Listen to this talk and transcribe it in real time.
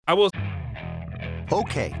I will.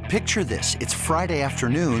 Okay, picture this. It's Friday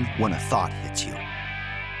afternoon when a thought hits you.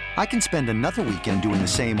 I can spend another weekend doing the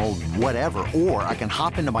same old whatever, or I can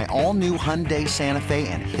hop into my all-new Hyundai Santa Fe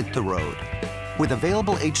and hit the road. With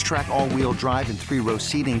available H-Track all-wheel drive and 3-row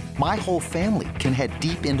seating, my whole family can head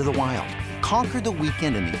deep into the wild. Conquer the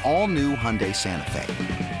weekend in the all-new Hyundai Santa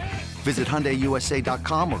Fe. Visit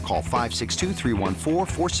HyundaiUSA.com or call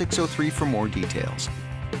 562-314-4603 for more details.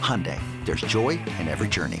 Hyundai, there's joy in every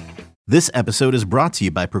journey. This episode is brought to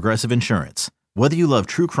you by Progressive Insurance. Whether you love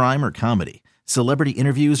true crime or comedy, celebrity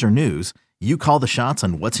interviews or news, you call the shots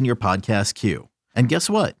on what's in your podcast queue. And guess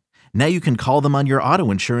what? Now you can call them on your auto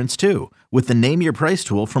insurance too with the Name Your Price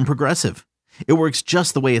tool from Progressive. It works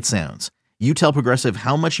just the way it sounds. You tell Progressive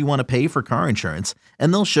how much you want to pay for car insurance,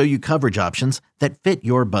 and they'll show you coverage options that fit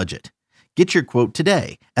your budget. Get your quote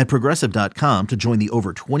today at Progressive.com to join the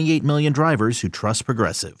over 28 million drivers who trust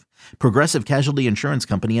Progressive. Progressive Casualty Insurance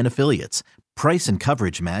Company and Affiliates. Price and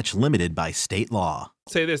coverage match limited by state law.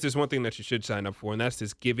 I'll say this, there's one thing that you should sign up for, and that's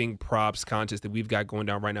this Giving Props contest that we've got going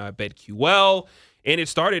down right now at BetQL. And it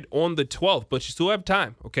started on the 12th, but you still have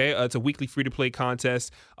time, okay? It's a weekly free-to-play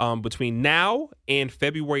contest between now and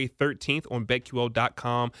February 13th on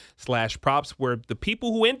BetQL.com/props, where the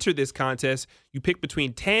people who enter this contest, you pick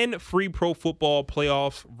between 10 free Pro Football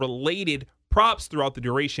Playoff-related props throughout the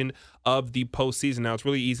duration of the postseason. Now, it's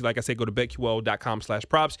really easy. Like I said, go to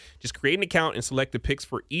BetQL.com/props. Just create an account and select the picks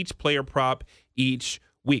for each player prop each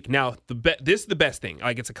week. Now, this is the best thing.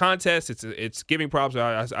 Like, it's a contest. It's giving props.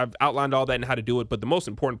 I've outlined all that and how to do it. But the most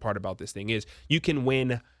important part about this thing is you can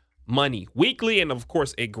win money weekly and, of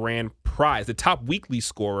course, a grand prize. The top weekly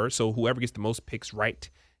scorer, so whoever gets the most picks right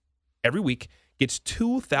every week, gets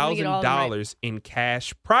 $2,000 in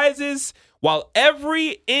cash prizes, while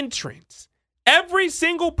every entrant, every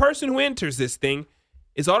single person who enters this thing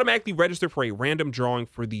is automatically registered for a random drawing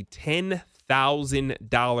for the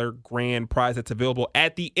 $10,000 grand prize that's available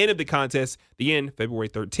at the end of the contest, February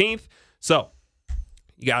 13th. So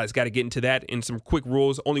you guys got to get into that. In some quick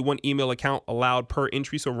rules, only one email account allowed per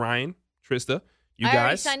entry. So Ryan, Trista, I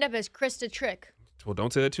already signed up as Krista Trick. Well,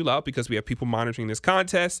 don't say that too loud because we have people monitoring this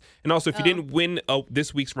contest. And also, if you didn't win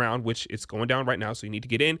this week's round, which it's going down right now, so you need to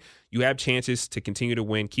get in, you have chances to continue to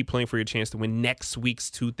win. Keep playing for your chance to win next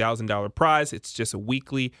week's $2,000 prize. It's just a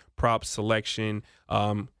weekly prop selection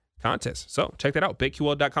contest. So check that out,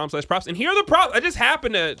 BetQL.com/props. And here are the props. I just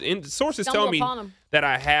happen to, sources tell me that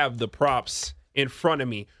I have the props in front of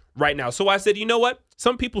me right now. So I said, you know what?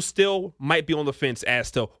 Some people still might be on the fence as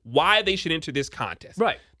to why they should enter this contest.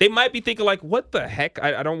 Right. They might be thinking like, what the heck?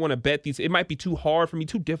 I don't want to bet these. It might be too hard for me,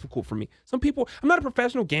 too difficult for me. Some people, I'm not a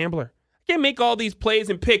professional gambler. I can't make all these plays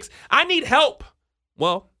and picks. I need help.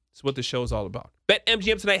 Well, that's what the show is all about.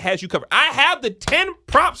 BetMGM tonight has you covered. I have the 10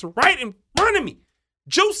 props right in front of me.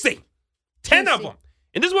 Juicy. 10 of them.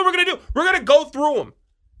 And this is what we're going to do. We're going to go through them.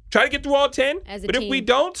 Try to get through all 10. But if we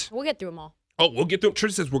don't, we'll get through them all. Oh, we'll get through them.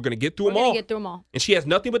 Trisha says we're going to get through them all. We're going to get through them all. And she has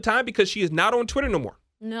nothing but time because she is not on Twitter no more.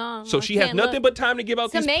 No. So she has nothing but time to give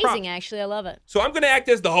out these props. It's amazing, actually. I love it. So I'm going to act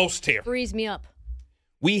as the host here. Frees me up.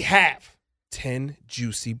 We have 10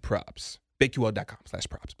 juicy props.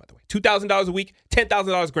 BetQL.com/props, by the way. $2,000 a week,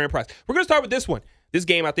 $10,000 grand prize. We're going to start with this one. This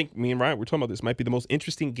game, I think me and Ryan, we're talking about this, might be the most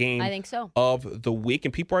interesting game I think so. of the week.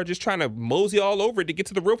 And people are just trying to mosey all over it to get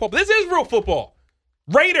to the real football. This is real football.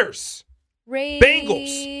 Raiders.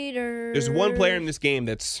 Bengals. There's one player in this game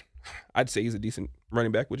that's, I'd say he's a decent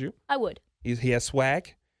running back, would you? I would. He has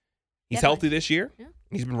swag. He's Definitely. healthy this year. Yeah.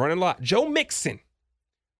 He's been running a lot. Joe Mixon.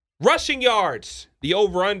 Rushing yards. The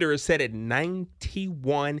over-under is set at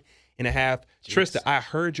 91.5. Trista, I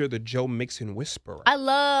heard you're the Joe Mixon whisperer. I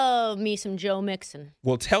love me some Joe Mixon.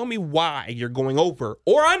 Well, tell me why you're going over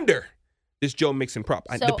or under this Joe Mixon prop.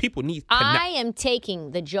 The people need to know. I am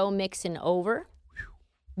taking the Joe Mixon over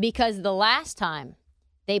because the last time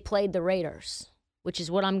they played the Raiders, which is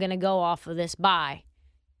what I'm going to go off of this by,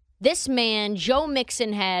 this man, Joe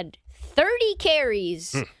Mixon, had 30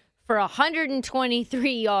 carries for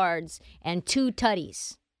 123 yards and 2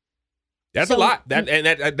 tutties. That's a lot.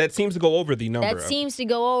 That seems to go over the number. That seems to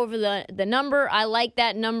go over the number. I like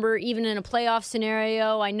that number even in a playoff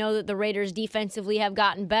scenario. I know that the Raiders defensively have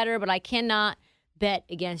gotten better, but I cannot bet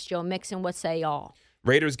against Joe Mixon. What say y'all?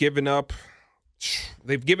 Raiders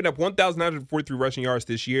they've given up 1,943 rushing yards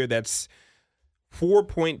this year. That's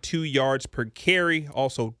 4.2 yards per carry.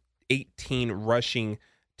 Also 18 rushing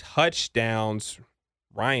touchdowns.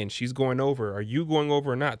 Ryan, she's going over. Are you going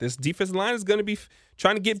over or not? This defensive line is going to be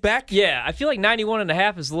trying to get back. Yeah, I feel like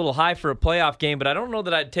 91.5 is a little high for a playoff game, but I don't know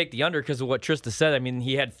that I'd take the under because of what Trista said. I mean,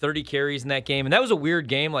 he had 30 carries in that game, and that was a weird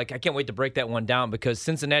game. Like, I can't wait to break that one down because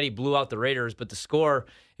Cincinnati blew out the Raiders, but the score,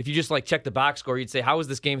 if you just check the box score, you'd say, how was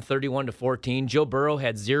this game 31-14? Joe Burrow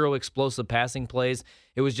had 0 explosive passing plays.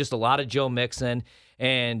 It was just a lot of Joe Mixon,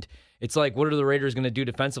 and it's like, what are the Raiders going to do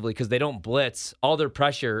defensively? Because they don't blitz. All their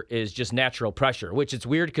pressure is just natural pressure, which it's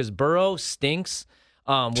weird because Burrow stinks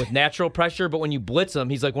with natural pressure, but when you blitz him,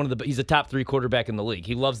 he's like he's a top 3 quarterback in the league.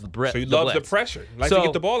 He loves the blitz. So he loves the pressure. He likes to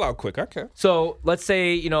get the ball out quick. Okay. So let's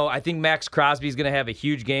say, I think Max Crosby is going to have a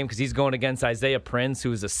huge game because he's going against Isaiah Prince,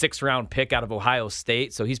 who is a 6th-round pick out of Ohio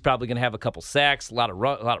State. So he's probably going to have a couple sacks, a lot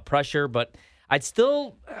of pressure, but he's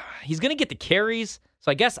going to get the carries. So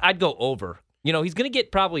I guess I'd go over. He's going to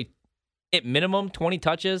get probably at minimum 20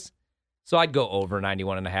 touches. So I'd go over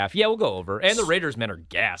 91.5. Yeah, we'll go over. And the Raiders, men, are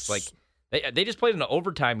gassed. Like, they just played in an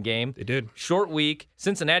overtime game. They did. Short week.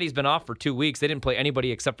 Cincinnati's been off for 2 weeks. They didn't play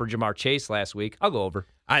anybody except for Jamar Chase last week. I'll go over.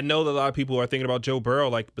 I know that a lot of people are thinking about Joe Burrow,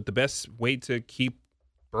 but the best way to keep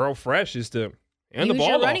Burrow fresh is to hand the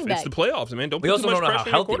ball off. It's the playoffs, man. Don't put too much pressure on your quarterback. We also don't know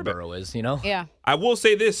how healthy Burrow is, Yeah. I will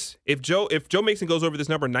say this. If Joe Mixon goes over this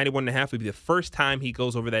number, 91.5, it would be the first time he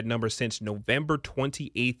goes over that number since November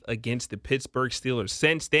 28th against the Pittsburgh Steelers.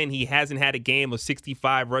 Since then, he hasn't had a game of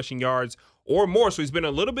 65 rushing yards or more, so he's been a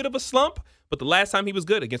little bit of a slump. But the last time he was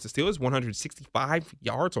good against the Steelers, 165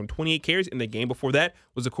 yards on 28 carries. And the game before that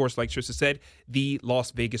was, of course, like Trista said, the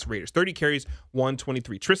Las Vegas Raiders. 30 carries,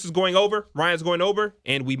 123. Trista's going over, Ryan's going over,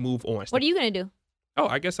 and we move on. What are you going to do? Oh,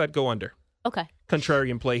 I guess I'd go under. Okay.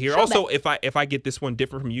 Contrarian play here. Also, if I get this one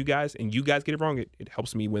different from you guys and you guys get it wrong, it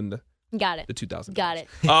helps me win the $2,000. Got it.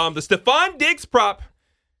 The Stephon Diggs prop.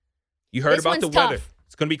 You heard this about the one's weather. tough.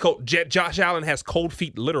 It's going to be cold. Josh Allen has cold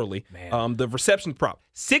feet, literally. Man. The reception prop,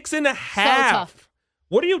 6.5. So tough.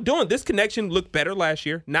 What are you doing? This connection looked better last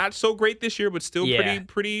year. Not so great this year, but still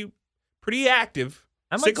pretty active.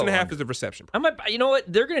 6.5 is the reception prop. You know what?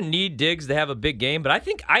 They're going to need Diggs to have a big game, but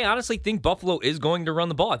I honestly think Buffalo is going to run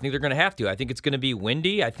the ball. I think they're going to have to. I think it's going to be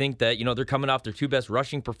windy. I think that, they're coming off their 2 best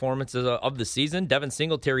rushing performances of the season. Devin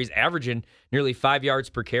Singletary's averaging nearly 5 yards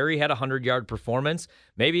per carry, had a 100-yard performance.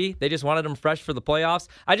 Maybe they just wanted him fresh for the playoffs.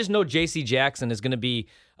 I just know J.C. Jackson is going to be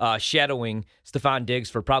shadowing Stephon Diggs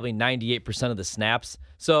for probably 98% of the snaps.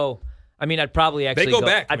 So, I'd probably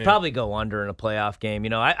probably go under in a playoff game.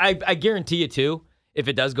 I guarantee you, too. If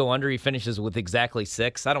it does go under, he finishes with exactly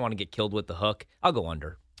 6. I don't want to get killed with the hook. I'll go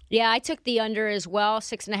under. Yeah, I took the under as well,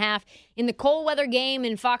 6.5. In the cold weather game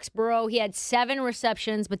in Foxborough, he had 7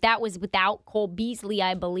 receptions, but that was without Cole Beasley,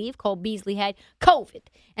 I believe. Cole Beasley had COVID.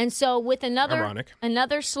 And so with another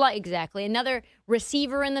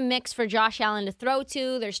receiver in the mix for Josh Allen to throw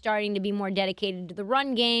to, they're starting to be more dedicated to the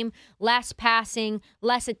run game, less passing,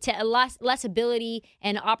 less ability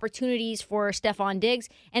and opportunities for Stephon Diggs.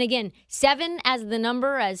 And again, 7 as the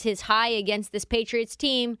number, as his high against this Patriots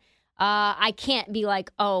team. I can't be like,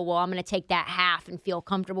 I'm going to take that half and feel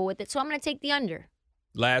comfortable with it. So I'm going to take the under.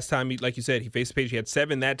 Last time, like you said, he faced the Patriots. He had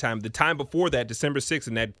 7 that time. The time before that, December 6th,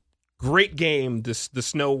 in that great game, the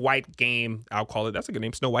Snow White game, I'll call it. That's a good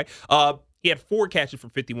name, Snow White. He had 4 catches for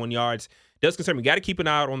 51 yards. Does concern me. Got to keep an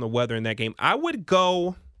eye out on the weather in that game. I would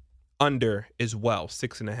go under as well,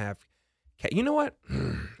 6.5. You know what?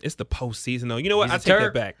 It's the postseason, though. You know what? I take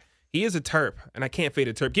that back. He is a Terp, and I can't fade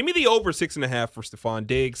a Terp. Give me the over 6.5 for Stephon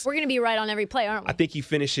Diggs. We're going to be right on every play, aren't we? I think he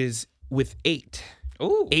finishes with 8.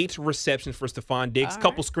 Ooh. 8 receptions for Stephon Diggs.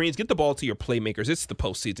 Couple screens. Get the ball to your playmakers. It's the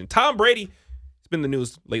postseason. Tom Brady, he's been in the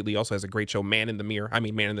news lately. Also has a great show, Man in the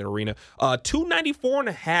Arena.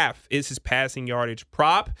 294.5 is his passing yardage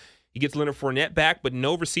prop. He gets Leonard Fournette back, but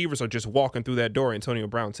no receivers are just walking through that door. Antonio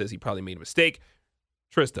Brown says he probably made a mistake.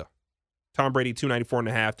 Trista, Tom Brady,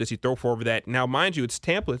 294.5. Does he throw for over that? Now, mind you, it's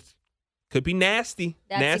Tampa. Could be nasty.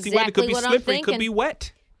 That's nasty exactly weather. Could be what slippery. I'm Could be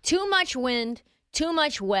wet. Too much wind, too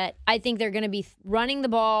much wet. I think they're going to be running the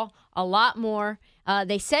ball a lot more.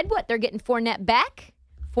 They said they're getting Fournette back.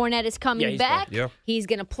 Fournette is coming back. Yeah. He's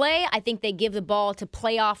going to play. I think they give the ball to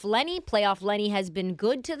Playoff Lenny. Playoff Lenny has been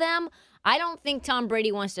good to them. I don't think Tom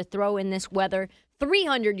Brady wants to throw in this weather.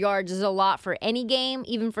 300 yards is a lot for any game,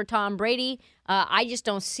 even for Tom Brady. I just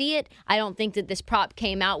don't see it. I don't think that this prop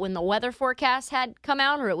came out when the weather forecast had come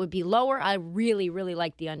out, or it would be lower. I really, really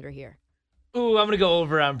like the under here. Ooh, I'm going to go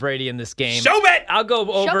over on Brady in this game. Show bet! I'll go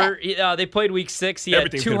over. They played week 6. He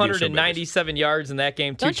had 297 yards in that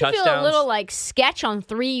game, 2 touchdowns. Don't you feel a little like sketch on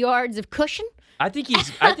 3 yards of cushion? I think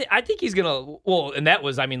he's. I think he's gonna. Well, and that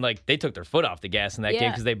was. I mean, like they took their foot off the gas in that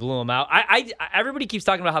game because they blew him out. Everybody keeps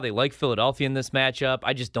talking about how they like Philadelphia in this matchup.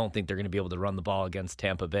 I just don't think they're gonna be able to run the ball against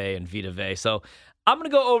Tampa Bay and Vita Vea. So I'm gonna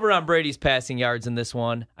go over on Brady's passing yards in this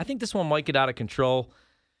one. I think this one might get out of control.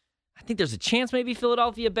 I think there's a chance maybe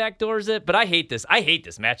Philadelphia backdoors it, but I hate this. I hate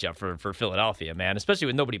this matchup for Philadelphia, man, especially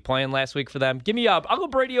with nobody playing last week for them. Give me up. I'll go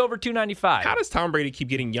Brady over 295. How does Tom Brady keep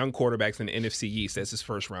getting young quarterbacks in the NFC East as his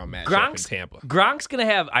first round matchup in Tampa? Gronk's going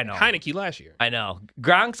to have, I know. Heineke last year. I know.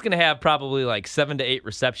 Gronk's going to have probably like 7 to 8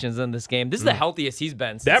 receptions in this game. This is the healthiest he's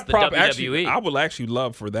been since that the prop WWE. Actually, I would actually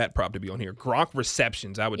love for that prop to be on here. Gronk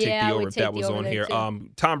receptions. I would take the over if that was on here.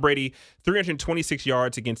 Tom Brady, 326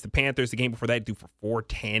 yards against the Panthers. The game before that, due for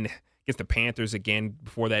 410. Against the Panthers again,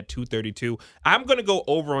 before that 232. I'm going to go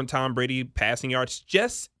over on Tom Brady passing yards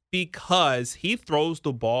just because he throws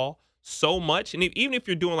the ball so much. And even if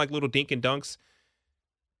you're doing like little dink and dunks,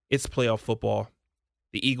 it's playoff football.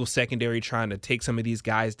 The Eagles secondary trying to take some of these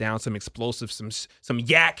guys down, some explosive, some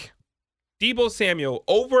yak. Deebo Samuel,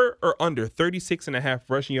 over or under 36.5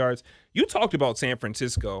 rushing yards. You talked about San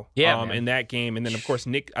Francisco in that game. And then, of course,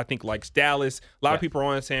 Nick, I think, likes Dallas. A lot of people are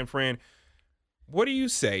on San Fran. What do you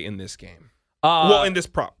say in this game? In this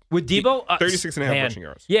prop. With Deebo? 36.5 rushing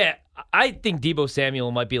yards. Yeah, I think Deebo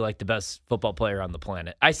Samuel might be like the best football player on the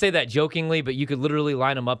planet. I say that jokingly, but you could literally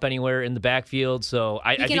line him up anywhere in the backfield. So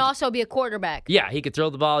I can also be a quarterback. Yeah, he could throw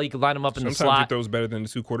the ball. He could line him up in the slot. Sometimes he throws better than the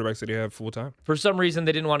two quarterbacks that he have full time. For some reason,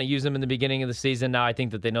 they didn't want to use him in the beginning of the season. Now I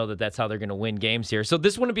think that they know that that's how they're going to win games here. So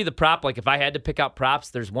this wouldn't be the prop. Like if I had to pick out props,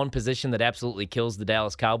 there's one position that absolutely kills the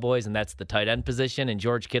Dallas Cowboys, and that's the tight end position. And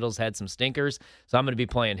George Kittle's had some stinkers. So I'm going to be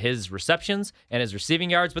playing his receptions and his receiving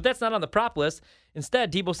yards, but that's not on the prop list.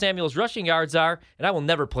 Instead, Deebo Samuel's rushing yards are, and I will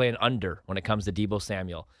never play an under when it comes to Deebo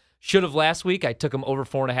Samuel. Should have last week. I took him over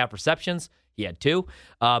 4.5 receptions. He had 2.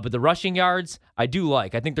 But the rushing yards, I do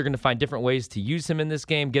like. I think they're going to find different ways to use him in this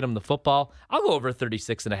game, get him the football. I'll go over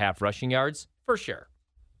 36.5 rushing yards for sure.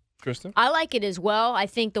 Kristen? I like it as well. I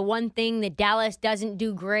think the one thing that Dallas doesn't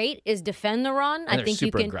do great is defend the run. And they're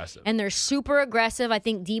super aggressive. And they're super aggressive. I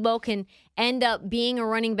think Deebo can end up being a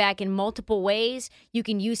running back in multiple ways. You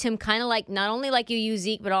can use him kind of like, not only like you use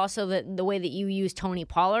Zeke, but also the way that you use Tony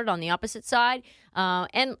Pollard on the opposite side.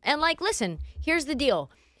 And like, listen, here's the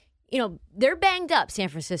deal. You know, they're banged up, San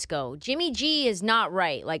Francisco. Jimmy G is not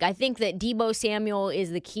right. Like, I think that Deebo Samuel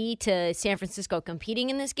is the key to San Francisco competing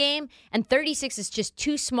in this game, and 36 is just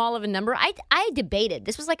too small of a number. I debated.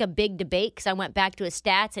 This was like a big debate because I went back to his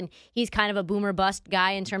stats, and he's kind of a boomer bust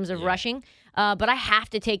guy in terms of rushing. But I have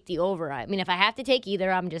to take the over. I mean, if I have to take either,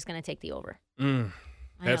 I'm just going to take the over.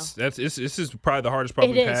 This is probably the hardest prop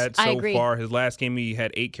we've had so far. His last game, he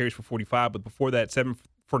had 8 carries for 45, but before that, 7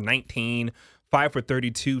 for 19. 5 for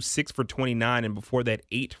 32, 6 for 29, and before that,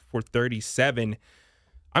 8 for 37.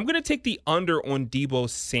 I'm going to take the under on Deebo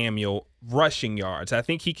Samuel rushing yards. I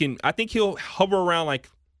think he'll hover around like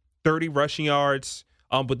 30 rushing yards.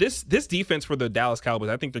 But this defense for the Dallas Cowboys,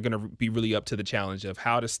 I think they're going to be really up to the challenge of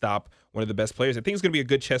how to stop one of the best players. I think it's going to be a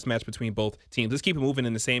good chess match between both teams. Let's keep it moving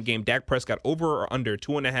in the same game. Dak Prescott over or under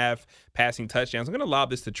 2.5 passing touchdowns. I'm going to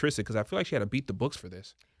lob this to Trissa because I feel like she had to beat the books for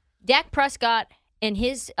this. Dak Prescott and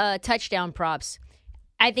his touchdown props,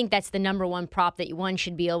 I think that's the number one prop that one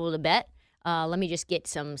should be able to bet. Let me just get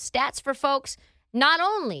some stats for folks. Not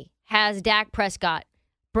only has Dak Prescott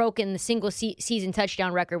broken the single season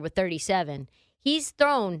touchdown record with 37, he's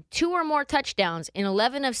thrown 2 or more touchdowns in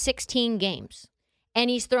 11 of 16 games.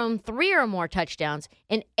 And he's thrown 3 or more touchdowns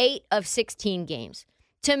in 8 of 16 games.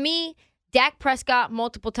 To me, Dak Prescott,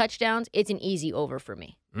 multiple touchdowns, it's an easy over for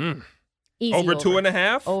me. Easy over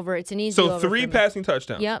 2.5? Over. It's an easy over. So 3 passing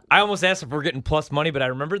touchdowns. Yep. I almost asked if we're getting plus money, but I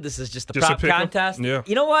remember this is just the prop contest. Yeah.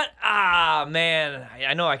 You know what? Man.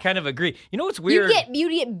 I know. I kind of agree. You know what's weird? You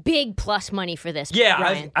get big plus money for this. Yeah,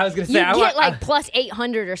 Ryan. I was going to say. You get like plus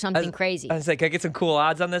 800 or something crazy. I was like, can I get some cool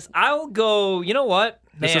odds on this? I'll go, you know what?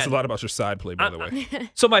 This says a lot about your side play, by the way.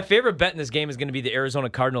 So my favorite bet in this game is going to be the Arizona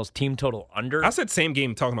Cardinals team total under. I said same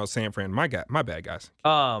game talking about San Fran. My bad, guys.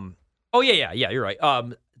 Yeah, you're right.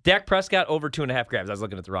 Dak Prescott over 2.5 grabs. I was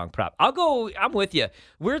looking at the wrong prop. I'm with you.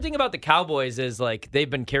 Weird thing about the Cowboys is like they've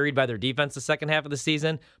been carried by their defense the second half of the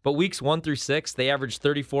season, but weeks 1 through 6, they averaged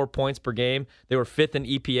 34 points per game. They were 5th in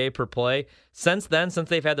EPA per play. Since then, since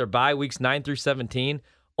they've had their bye, weeks 9 through 17,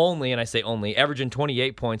 only, and I say only, averaging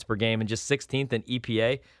 28 points per game and just 16th in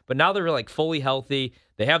EPA. But now they're like fully healthy.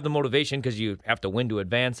 They have the motivation because you have to win to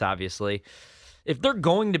advance, obviously. If they're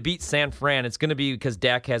going to beat San Fran, it's going to be because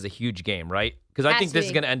Dak has a huge game, right? Because I think this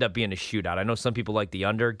is going to end up being a shootout. I know some people like the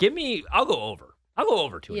under. I'll go over. I'll go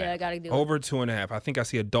over 2.5. Yeah, I got to do it. Over 2.5. I think I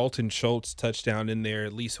see a Dalton Schultz touchdown in there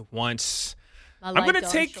at least once. I like I'm gonna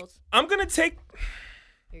Dalton take. Schultz. I'm gonna take.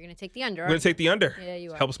 You're gonna take the under. I'm gonna take the under. Yeah,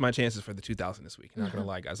 you are. Helps my chances for the 2,000 this week. Not gonna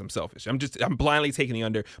lie, guys. I'm selfish. I'm blindly taking the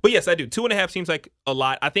under. But yes, I do. 2.5 seems like a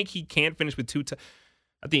lot. I think he can finish with I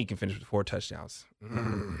think he can finish with 4 touchdowns.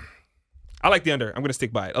 I like the under. I'm gonna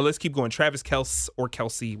stick by it. Let's keep going. Travis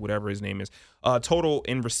Kelce, whatever his name is. Total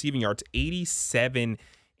in receiving yards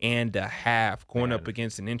 87.5. Going up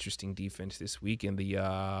against an interesting defense this week in the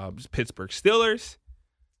Pittsburgh Steelers.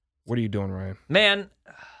 What are you doing, Ryan? Man,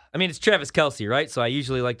 I mean, it's Travis Kelce, right? So I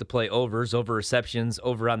usually like to play overs, over receptions,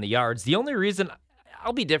 over on the yards. The only reason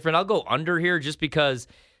I'll be different, I'll go under here just because,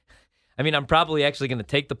 I mean, I'm probably actually going to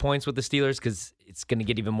take the points with the Steelers because it's going to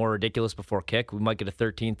get even more ridiculous before kick. We might get a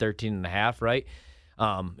 13.5, right?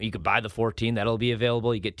 You could buy the 14. That'll be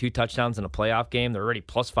available. You get 2 touchdowns in a playoff game. They're already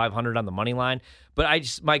plus 500 on the money line. But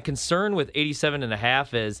my concern with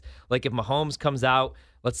 87.5 is, like, if Mahomes comes out,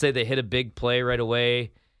 let's say they hit a big play right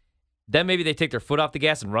away, then maybe they take their foot off the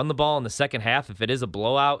gas and run the ball in the second half. If it is a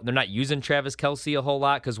blowout, they're not using Travis Kelce a whole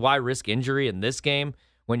lot because why risk injury in this game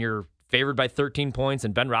when you're favored by 13 points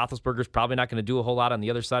and Ben Roethlisberger's probably not going to do a whole lot on the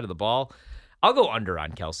other side of the ball? I'll go under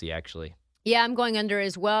on Kelce, actually. Yeah, I'm going under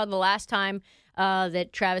as well. The last time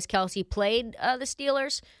that Travis Kelce played the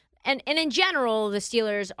Steelers, and in general, the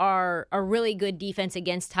Steelers are a really good defense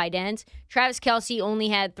against tight ends. Travis Kelce only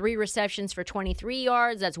had 3 receptions for 23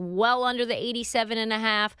 yards. That's well under the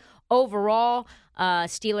 87.5. Overall,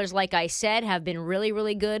 Steelers, like I said, have been really,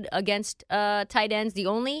 really good against tight ends. There's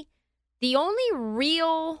only been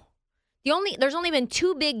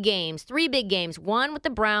 3 big games. One with the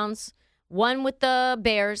Browns, one with the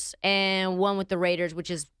Bears, and one with the Raiders, which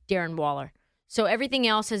is Darren Waller. So everything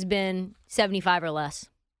else has been 75 or less.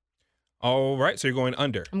 All right, so you're going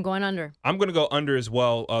under. I'm going under. I'm going to go under as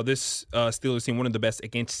well. This Steelers team, one of the best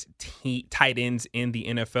against tight ends in the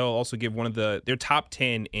NFL. Also give one of their top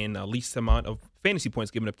 10 in least amount of fantasy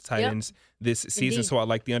points given up to tight ends this season. Indeed. So I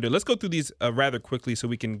like the under. Let's go through these rather quickly so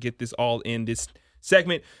we can get this all in this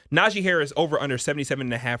segment. Najee Harris over under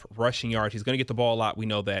 77.5 rushing yards. He's going to get the ball a lot. We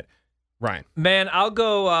know that. Ryan. Man, I'll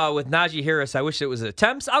go with Najee Harris. I wish it was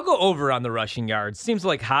attempts. I'll go over on the rushing yards. Seems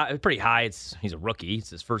like pretty high. He's a rookie.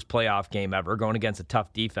 It's his first playoff game ever going against a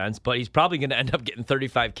tough defense, but he's probably going to end up getting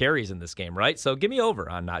 35 carries in this game, right? So give me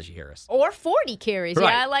over on Najee Harris. Or 40 carries.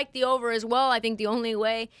 Right. Yeah, I like the over as well. I think the only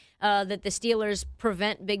way that the Steelers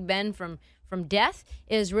prevent Big Ben from death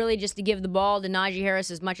is really just to give the ball to Najee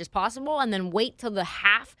Harris as much as possible and then wait till the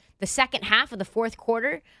second half of the fourth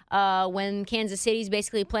quarter when Kansas City's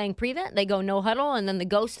basically playing prevent. They go no huddle, and then the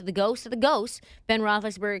ghost of the ghost of the ghost, Ben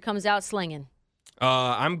Roethlisberger, comes out slinging.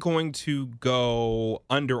 I'm going to go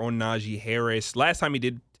under on Najee Harris. Last time he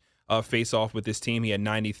did face off with this team, he had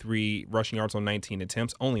 93 rushing yards on 19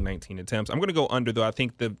 attempts, only 19 attempts. I'm going to go under, though. I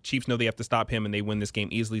think the Chiefs know they have to stop him, and they win this game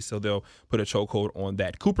easily, so they'll put a chokehold on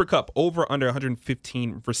that. Cooper Kupp, over under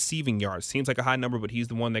 115 receiving yards. Seems like a high number, but he's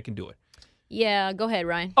the one that can do it. Yeah, go ahead,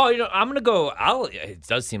 Ryan. Oh, I'm going to go. It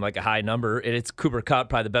does seem like a high number. It's Cooper Kupp,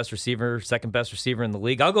 probably the best receiver, second best receiver in the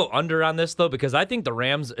league. I'll go under on this, though, because I think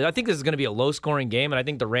this is going to be a low-scoring game, and I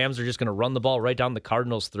think the Rams are just going to run the ball right down the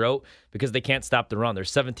Cardinals' throat because they can't stop the run. They're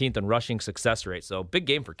 17th in rushing success rate, so big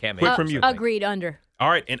game for Cam Akers. From you. Agreed, under. All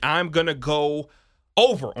right, and I'm going to go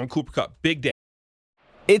over on Cooper Kupp. Big day.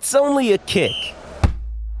 It's only a kick,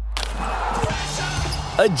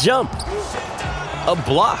 a jump, a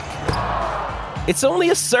block. It's only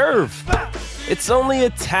a serve. It's only a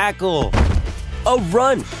tackle, a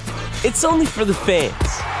run. It's only for the fans.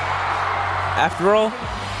 After all,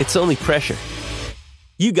 it's only pressure.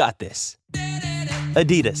 You got this.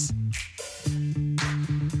 Adidas.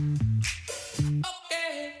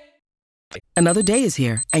 Another day is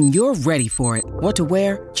here, and you're ready for it. What to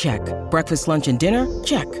wear? Check. Breakfast, lunch, and dinner?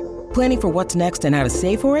 Check. Planning for what's next and how to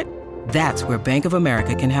save for it? That's where Bank of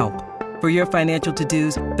America can help. For your financial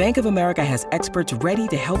to-dos, Bank of America has experts ready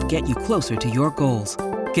to help get you closer to your goals.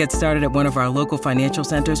 Get started at one of our local financial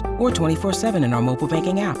centers or 24/7 in our mobile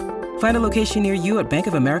banking app. Find a location near you at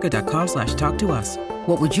bankofamerica.com/talktous.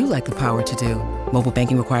 What would you like the power to do? Mobile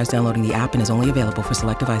banking requires downloading the app and is only available for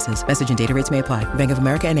select devices. Message and data rates may apply. Bank of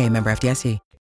America NA, member FDIC.